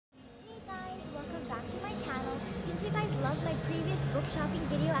since you guys loved my previous book shopping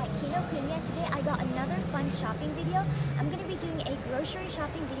video at Kinokuniya, today I got another fun shopping video. I'm going to be doing a grocery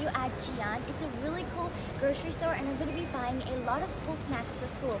shopping video at Geant. It's a really cool grocery store and I'm going to be buying a lot of school snacks for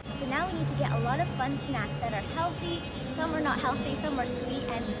school. So now we need to get a lot of fun snacks that are healthy, some are not healthy, some are sweet,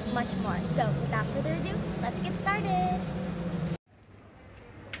 and much more. So without further ado, let's get started!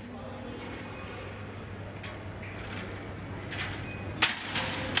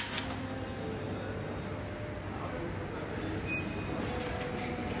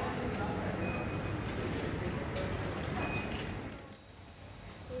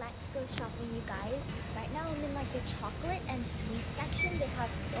 Let's go shopping, you guys. Right now I'm in like the chocolate and sweet section. They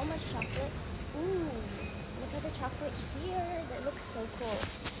have so much chocolate. Ooh, look at the chocolate here. That looks so cool.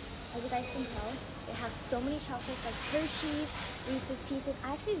 As you guys can tell, they have so many chocolates like Hershey's, Reese's Pieces.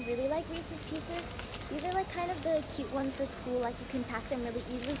 I actually really like Reese's Pieces. These are like kind of the cute ones for school, like you can pack them really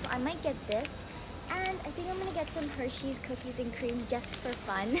easily, so I might get this. And I think I'm gonna get some Hershey's cookies and cream just for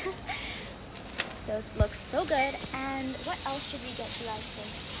fun. Those look so good. And what else should we get, do you guys think?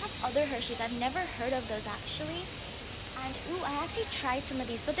 I have other Hershey's. I've never heard of those actually. And ooh, I actually tried some of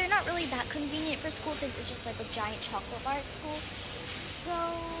these, but they're not really that convenient for school since it's just like a giant chocolate bar at school. So,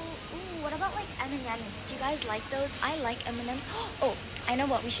 ooh, what about like M&M's? Do you guys like those? I like M&M's. Oh, I know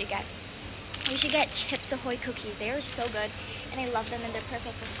what we should get. We should get Chips Ahoy cookies. They are so good, and I love them, and they're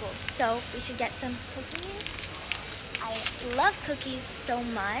perfect for school. So we should get some cookies. I love cookies so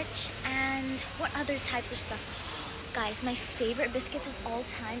much. And what other types of stuff? Guys, my favorite biscuits of all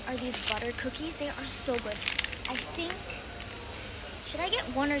time are these butter cookies. They are so good. I think, should I get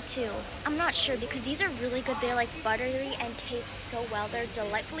one or two? I'm not sure because these are really good. They're like buttery and taste so well. They're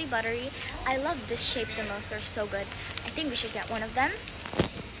delightfully buttery. I love this shape the most. They're so good. I think we should get one of them.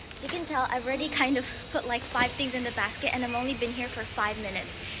 As you can tell, I've already kind of put like 5 things in the basket and I've only been here for 5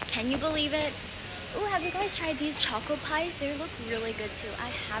 minutes. Can you believe it? Ooh, have you guys tried these choco pies? They look really good too. I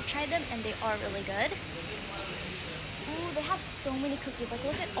have tried them and they are really good. Ooh, they have so many cookies. Like,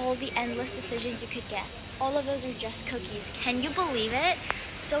 look at all the endless decisions you could get. All of those are just cookies. Can you believe it?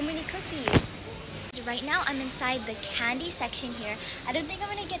 So many cookies. Right now I'm inside the candy section here. I don't think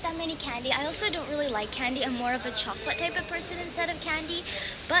I'm gonna get that many candy. I also don't really like candy. I'm more of a chocolate type of person instead of candy.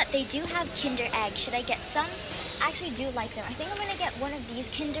 But they do have Kinder Egg. Should I get some? I actually do like them. I think I'm gonna get one of these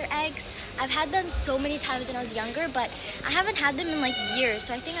Kinder Eggs. I've had them so many times when I was younger, but I haven't had them in like years.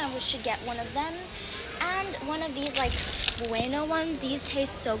 So I think I should get one of them. And one of these like Bueno ones. These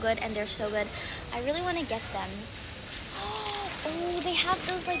taste so good and they're so good. I really want to get them. Oh, they have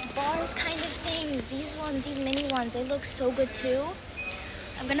those like bars kind of things. These ones, these mini ones, they look so good too.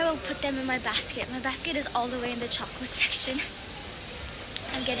 I'm gonna go put them in my basket. My basket is all the way in the chocolate section.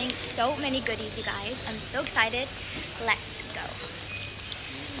 I'm getting so many goodies, you guys. I'm so excited. Let's go.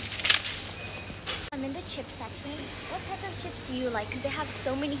 I'm in the chip section. What type of chips do you like? Because they have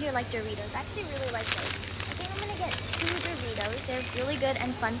so many here like Doritos. I actually really like those. I think I'm gonna get 2 Doritos. They're really good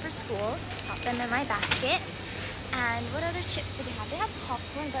and fun for school. Pop them in my basket. And what other chips do they have? They have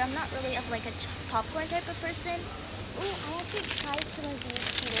popcorn, but I'm not really of like a popcorn type of person. Ooh, I actually tried some of these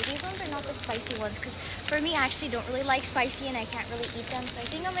Cheetos. These ones are not the spicy ones because for me, I actually don't really like spicy and I can't really eat them. So I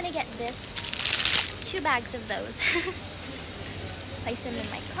think I'm gonna get this, 2 bags of those. Place them in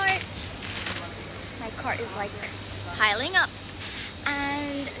my cart. My cart is like piling up.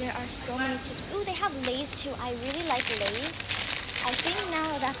 And there are so many chips. Ooh, they have Lay's too. I really like Lay's. I think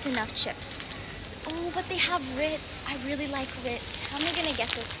now that's enough chips. Oh, but they have Ritz. I really like Ritz. How am I gonna get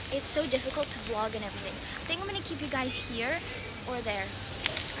this? It's so difficult to vlog and everything. I think I'm gonna keep you guys here or there.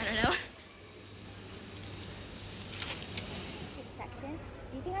 I don't know. Chip section.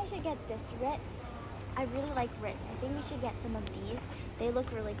 Do you think I should get this Ritz? I really like Ritz. I think we should get some of these. They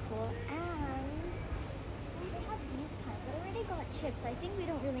look really cool. And they have these kinds. But I already got chips. I think we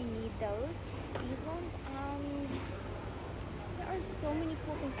don't really need those. These ones. There are so many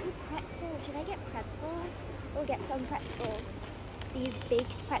cool things. Ooh, pretzels. Should I get pretzels? We'll get some pretzels. These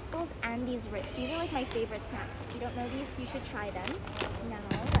baked pretzels and these Ritz. These are like my favorite snacks. If you don't know these, you should try them. Now,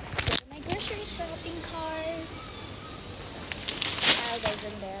 let's go to my grocery shopping cart. Pile those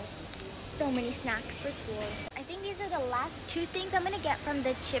in there. So many snacks for school. I think these are the last 2 things I'm gonna get from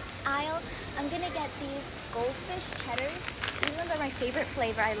the chips aisle. I'm gonna get these goldfish cheddars. These ones are my favorite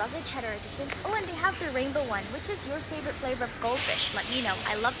flavor. I love the cheddar edition. Oh, and they have the rainbow one. Which is your favorite flavor of goldfish? Let me know.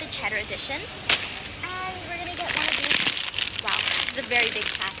 I love the cheddar edition. And we're gonna get one of these. Wow, this is a very big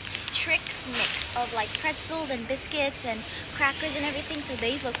pack. Trix mix of like pretzels and biscuits and crackers and everything. So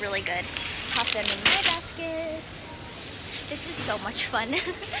these look really good. Pop them in my basket. This is so much fun.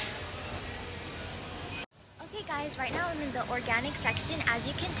 Okay guys, right now I'm in the organic section. As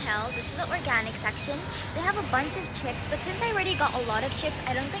you can tell, this is the organic section. They have a bunch of chips, but since I already got a lot of chips,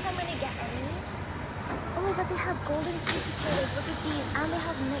 I don't think I'm gonna get any. Oh my god, they have golden sweet potatoes. Look at these, and they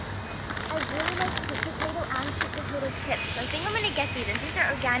have mixed. I really like sweet potato and sweet potato chips, so I think I'm gonna get these. And since they're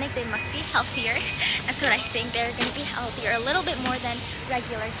organic, they must be healthier. That's what I think. They're gonna be healthier, a little bit more than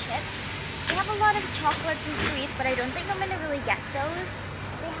regular chips. They have a lot of chocolates and sweets, but I don't think I'm gonna really get those.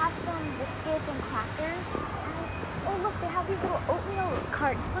 They have some biscuits and crackers. And, oh look, they have these little oatmeal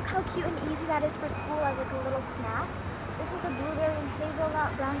carts. Look how cute and easy that is for school as like a little snack. This is the blueberry and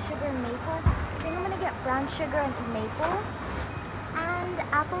hazelnut, brown sugar and maple. I think I'm gonna get brown sugar and maple. And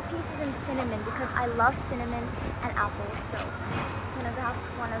apple pieces and cinnamon because I love cinnamon and apples. So I'm gonna grab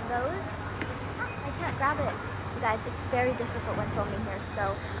one of those. I can't grab it. You guys, it's very difficult when filming here.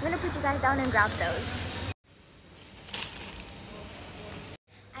 So I'm gonna put you guys down and grab those.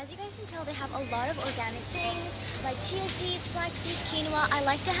 As you guys can tell, they have a lot of organic things like chia seeds, flax seeds, quinoa. I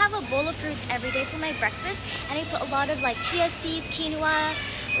like to have a bowl of fruits every day for my breakfast, and I put a lot of like chia seeds, quinoa,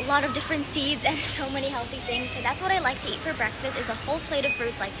 a lot of different seeds, and so many healthy things. So that's what I like to eat for breakfast, is a whole plate of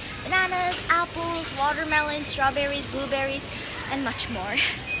fruits like bananas, apples, watermelon, strawberries, blueberries, and much more.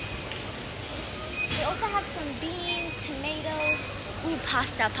 They also have some beans, tomatoes. Ooh,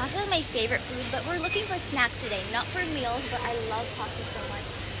 pasta. Pasta is my favorite food, but we're looking for snacks today, not for meals, but I love pasta so much.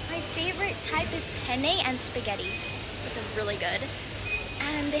 My favorite type is penne and spaghetti. This is really good.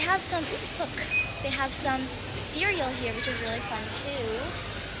 And they have some, look, they have some cereal here, which is really fun too.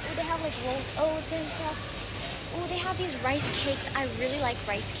 Ooh, they have like rolled oats and stuff. Ooh, they have these rice cakes. I really like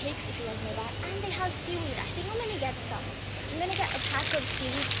rice cakes, if you guys know that. And they have seaweed. I think I'm gonna get some. I'm gonna get a pack of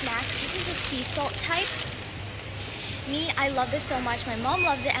seaweed snacks. This is a sea salt type. Me, I love this so much. My mom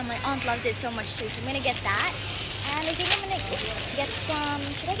loves it and my aunt loves it so much too. So I'm gonna get that. And I think I'm gonna get some,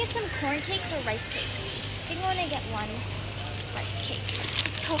 should I get some corn cakes or rice cakes? I think I'm gonna get one rice cake.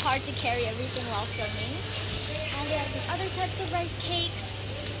 It's so hard to carry everything while filming. And they have some other types of rice cakes.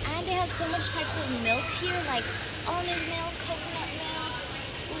 And they have so much types of milk here, like almond milk, coconut milk.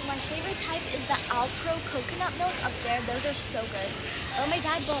 Ooh, my favorite type is the Alpro coconut milk up there. Those are so good. Oh, my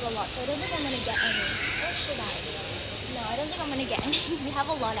dad bought a lot, so I don't think I'm gonna get any. Or should I? No, I don't think I'm gonna get any. We have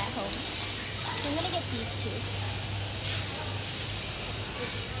a lot at home. So I'm gonna get these two.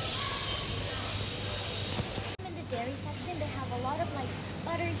 In the dairy section, they have a lot of like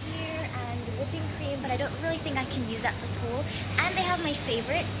butter here and whipping cream, but I don't really think I can use that for school. And they have my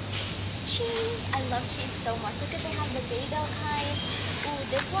favorite, cheese. I love cheese so much. Look at, they have the bagel kind. Ooh,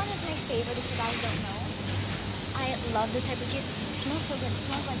 this one is my favorite if you guys don't know. I love this type of cheese. It smells so good. It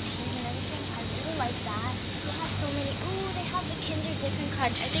smells like cheese and everything. I really like that. They have so many. Ooh, they have the Kinder Dip and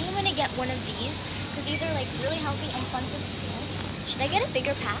Crunch. I think I'm gonna get one of these because these are like really healthy and fun for school. Should I get a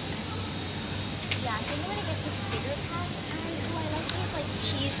bigger pack? Yeah, I think I'm gonna get this bigger pack. And ooh, I like these like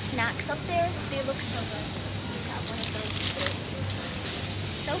cheese snacks up there. They look so good. Got one of those too.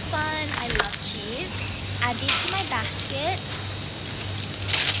 So fun. I love cheese. Add these to my basket.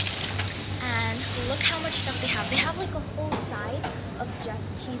 And look how much stuff they have. They have like a whole side of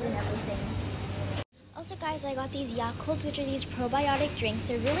just cheese and everything. Also guys, I got these Yakults, which are these probiotic drinks.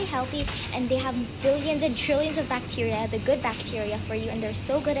 They're really healthy and they have billions and trillions of bacteria, the good bacteria for you, and they're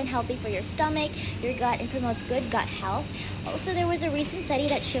so good and healthy for your stomach, your gut, and promotes good gut health. Also, there was a recent study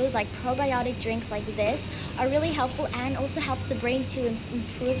that shows like probiotic drinks like this are really helpful and also helps the brain to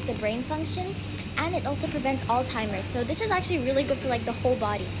improves the brain function, and it also prevents Alzheimer's. So this is actually really good for like the whole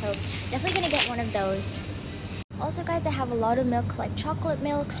body. So definitely gonna get one of those. Also guys, I have a lot of milk like chocolate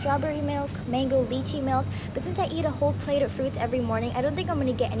milk, strawberry milk, mango, lychee milk. But since I eat a whole plate of fruits every morning, I don't think I'm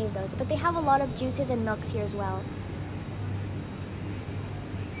gonna get any of those. But they have a lot of juices and milks here as well.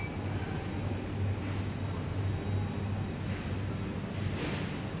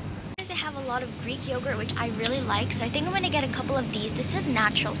 They have a lot of Greek yogurt, which I really like. So I think I'm gonna get a couple of these. This says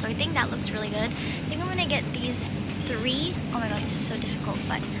natural, so I think that looks really good. I think I'm gonna get these 3. Oh my god, this is so difficult,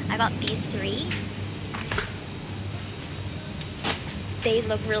 but I got these 3. They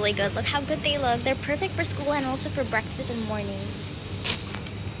look really good. Look how good they look. They're perfect for school and also for breakfast and mornings.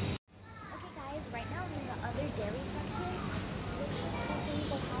 Okay guys, right now I'm in the other dairy section. Look how cool things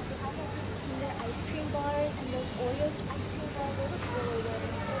they have. They have like these Kinder ice cream bars and those Oreo ice cream bars. They look really good.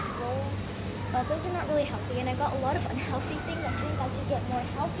 And Swiss rolls. But those are not really healthy. And I got a lot of unhealthy things. I think I should get more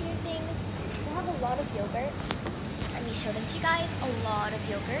healthier things. They have a lot of yogurt. Let me show them to you guys. A lot of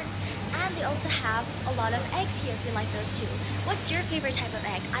yogurt. And they also have a lot of eggs here if you like those too. What's your favorite type of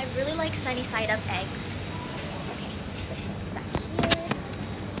egg? I really like sunny side up eggs. Okay, let's put this back here.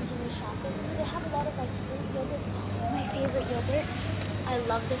 Continue shopping. They have a lot of like fruit yogurts. Oh, my favorite yogurt. I I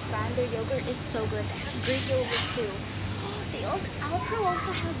love this brand. Their yogurt is so good. They have Greek yogurt too. Alpro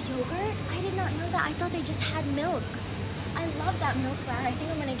also has yogurt. I did not know that. I thought they just had milk. I love that milk brand. I think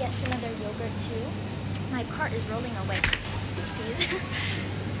I'm gonna get some of their yogurt too. My cart is rolling away. Oopsies.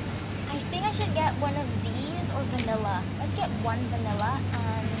 I think I should get one of these or vanilla. Let's get one vanilla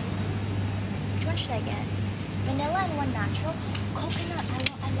and which one should I get? Vanilla and one natural. Coconut.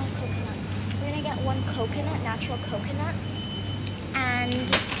 I love coconut. We're gonna get one coconut, natural coconut, and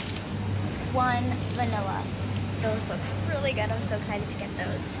one vanilla. Those look really good. I'm so excited to get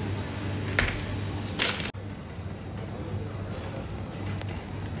those.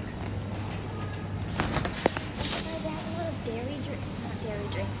 They have a lot of dairy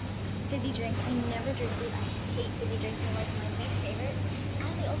drinks, fizzy drinks. I never drink these. I hate fizzy drinks. They're like my least favorite.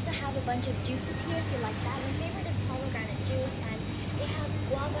 And they also have a bunch of juices here if you like that. My favorite is pomegranate juice, and they have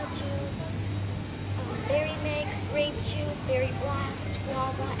guava juice, berry mix, grape juice, berry blast,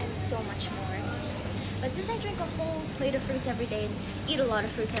 guava, and so much more. But since I drink a whole plate of fruits every day and eat a lot of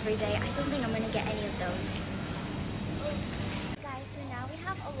fruits every day, I don't think I'm gonna get any of those. Guys, so now we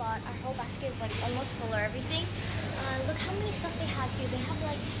have a lot. Our whole basket is like almost full of everything. Look how many stuff they have here. They have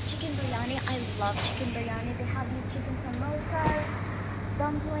like chicken biryani. I love chicken biryani. They have these chicken samosas,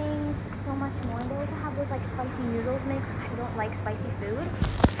 dumplings, so much more. And they also have those like spicy noodles mix. I don't like spicy food.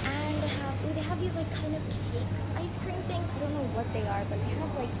 And they have these like kind of cakes, ice cream things. I don't know what they are, but they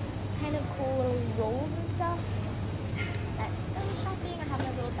have like kind of cool little rolls and stuff. Let's go shopping. I have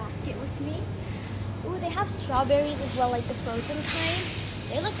my little basket with me. Ooh, they have strawberries as well, like the frozen kind.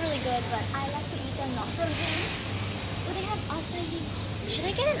 They look really good, but I like to eat them not frozen. Ooh, they have acai. Should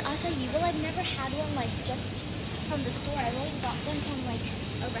I get an acai? Well, I've never had one like just from the store. I've always got them from like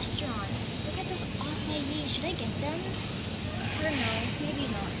a restaurant. Look at this acai. Should I get them? I don't know. Maybe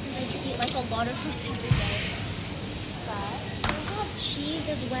not, since I can eat like a lot of fruits every day. But they also have cheese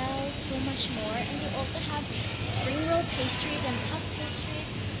as well, so much more. And they also have spring roll pastries and puff pastries.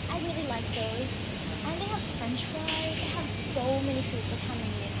 I really like those. And they have french fries. They have so many foods. Look how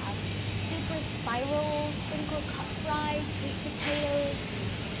many they have. Super spirals, sprinkle cut fries, sweet potatoes.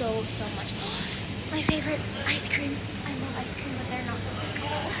 So much. My favorite, ice cream. I love ice cream, but they're not for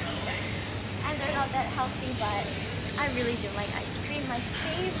school. And they're not that healthy, but I really do like ice cream. My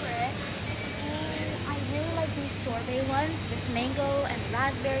favorite, I really like these sorbet ones, this mango and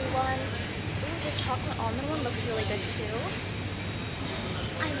raspberry one. Ooh, this chocolate almond one looks really good too.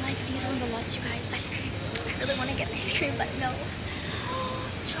 I like these ones a lot too, guys. Ice cream. I really want to get ice cream, but no.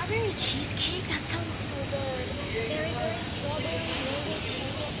 Strawberry cheesecake, that sounds so good. Very strawberry, mango,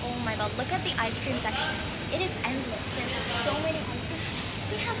 tango. Oh my god, look at the ice cream section. It is endless. There's so many ice cream.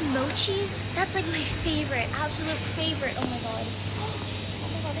 They have mochis. That's like my favorite, absolute favorite. Oh my god. Oh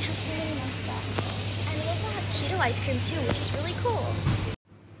my god, they have so many more stuff. And they also have keto ice cream too, which is really cool.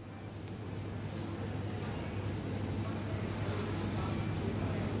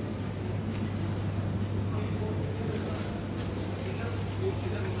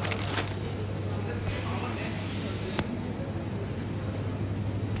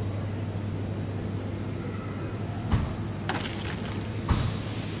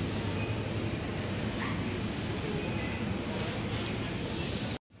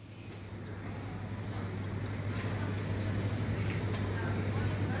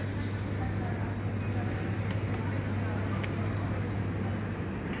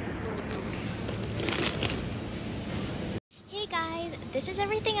 Guys, this is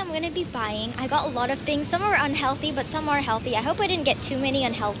everything I'm gonna be buying. I got a lot of things. Some are unhealthy, but some are healthy. I hope I didn't get too many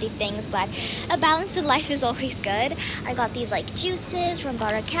unhealthy things, but a balance in life is always good. I got these like juices from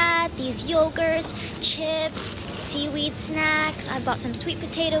Barakat, these yogurts, chips, seaweed snacks. I've got some sweet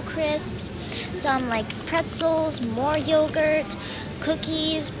potato crisps, some like pretzels, more yogurt,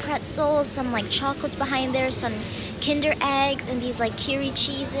 cookies, pretzels, some like chocolates behind there, some Kinder eggs, and these like kiri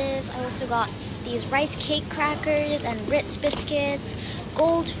cheeses. I also got these rice cake crackers and Ritz biscuits,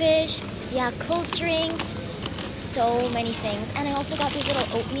 goldfish, Yakult drinks, so many things. And I also got these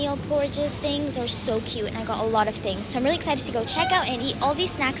little oatmeal porridges things. They're so cute, and I got a lot of things. So I'm really excited to go check out and eat all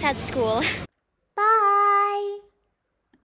these snacks at school.